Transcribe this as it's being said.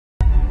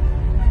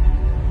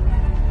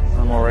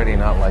already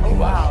not liking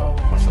wow.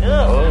 that.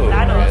 Oh,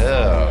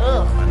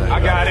 yeah. I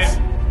got it.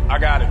 I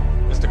got it.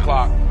 It's the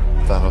clock.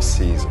 Thanos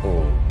sees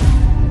all.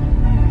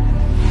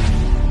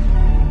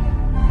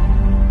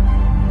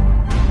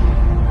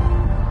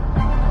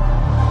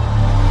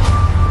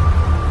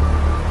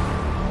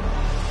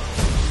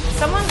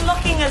 Someone's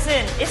locking us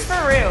in. It's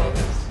for real.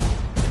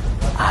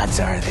 Odds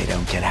are they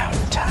don't get out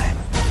in time.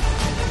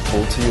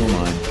 Alter your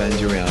mind, bend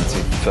your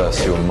reality.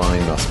 First, your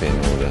mind must be in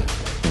order.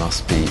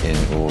 Must be in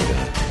order.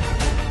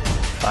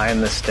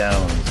 Find the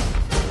stones.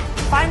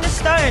 Find the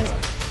stones.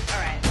 All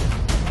right.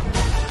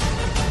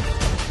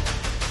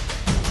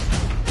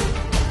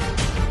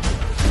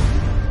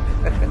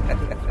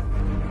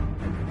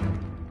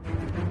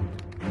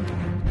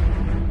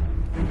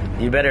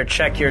 You better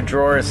check your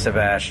drawers,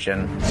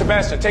 Sebastian.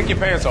 Sebastian, take your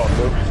pants off,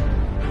 dude.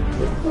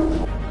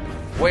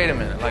 Wait a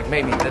minute, like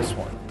maybe this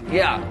one.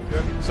 Yeah.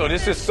 So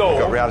this is soul.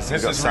 We've got reality,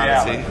 This we've got is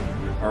sanity.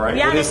 reality. All right.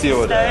 Reality What is the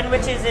order? stone,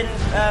 which is in.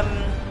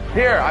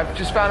 Here, I've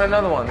just found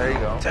another one. There you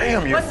go.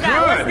 Damn, you're What's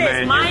that? What's good, this?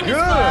 man. Mine You're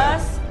is good.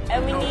 first,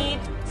 and we need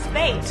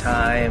space.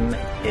 Time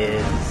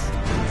is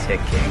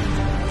ticking.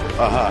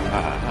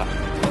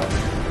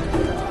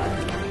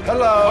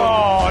 Hello.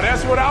 Oh,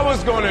 that's what I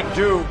was gonna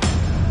do.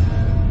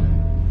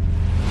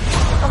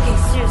 Okay,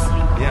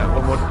 seriously. Yeah,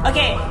 what?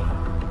 Okay,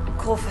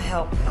 call for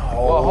help.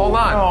 Well, hold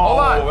on. Hold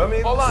on. I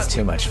mean, hold on. It's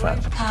too much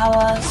fun.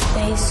 Power,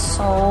 space,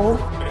 soul.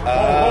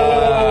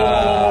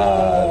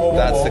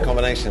 That's the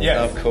combination.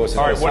 Yes. Of course.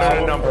 All right, what are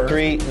the numbers?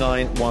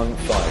 3915.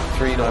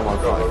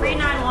 3915.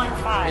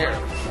 3915. Here.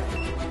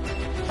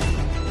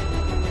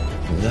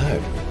 No.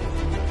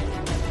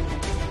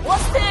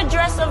 What's the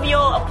address of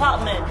your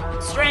apartment?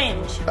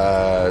 Strange.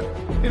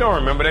 You don't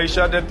remember they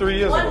shot that 3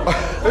 years ago.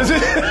 Is it?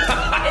 Is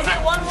it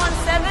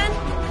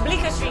 117?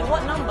 Bleecker Street,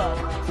 what number?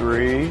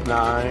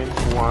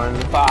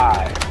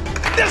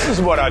 3915. This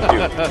is what I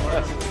do.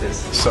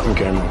 Something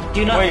came on. Do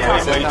you not Wait. know?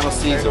 Thanos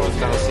sees all.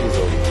 Thanos sees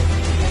all.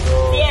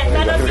 Yeah,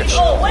 Thanos is.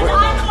 Oh, when I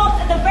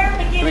clocked at the very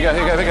beginning.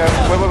 Here we go.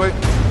 Wait.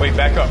 Wait,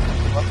 back up.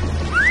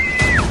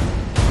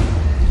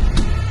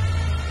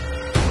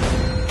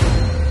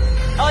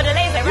 Oh, the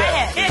laser, right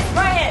here. This,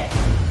 right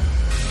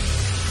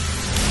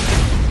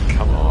here.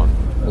 Come on.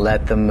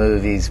 Let the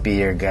movies be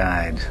your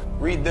guide.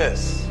 Read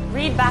this.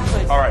 Read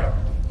backwards. All right.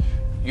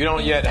 You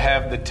don't yet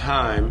have the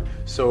time,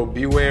 so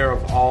beware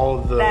of all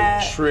the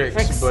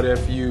tricks. But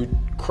if you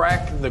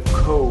crack the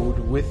code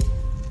with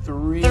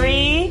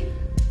three.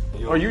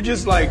 Are you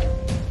just like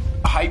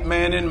hype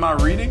man in my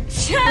reading?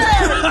 Shut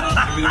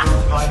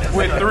up.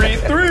 With 3.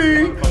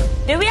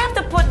 Do we have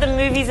to put the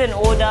movies in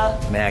order?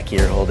 Mac,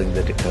 you're holding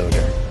the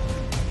decoder.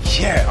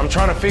 Yeah, I'm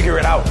trying to figure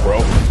it out, bro.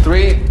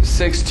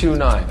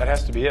 3629. That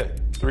has to be it.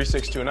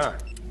 3629.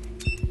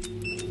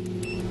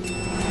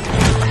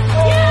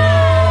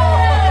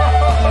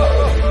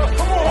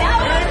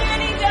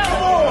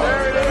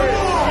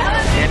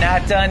 You're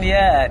not done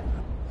yet.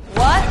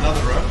 What?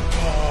 Another room.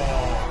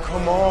 Oh,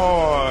 come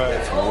on.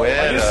 It's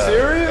weirder. Are you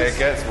serious? It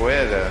gets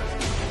weirder.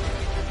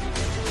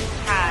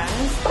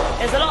 Hands.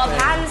 There's a lot of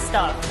hand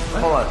stuff.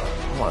 Hold on.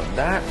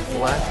 That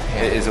left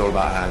hand. It is all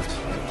about hands.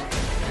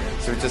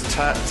 So we just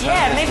turn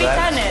Yeah, this maybe left.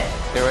 turn it.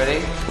 You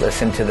ready?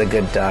 Listen to the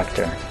good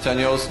doctor. Turn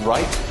yours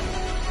right.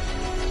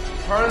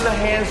 Turn the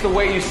hands the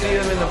way you see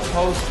them in the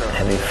poster.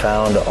 Have you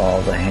found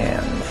all the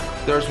hands?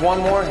 There's one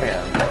more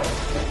hand.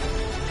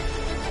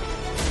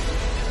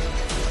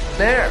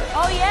 There.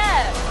 Oh,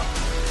 yeah.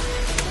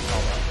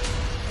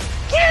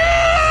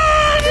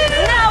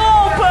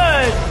 Now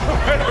open!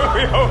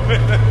 We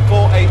open it.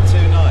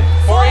 4829.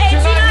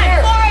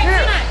 4829!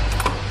 4829!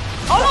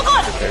 Oh my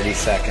god! 30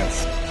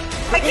 seconds.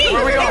 The key!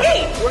 Where we The going?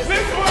 key! This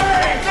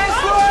way! This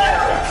way!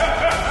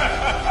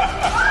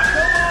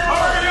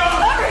 Hurry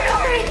up!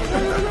 Hurry!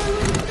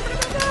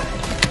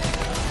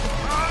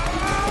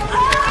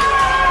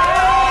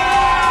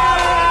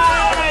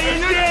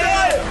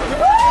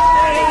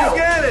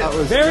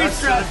 Very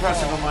stressful.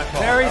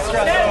 Very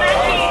stressful.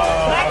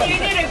 Matthew, you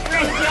did a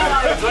great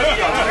job. You did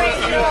a great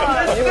job.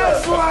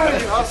 This way!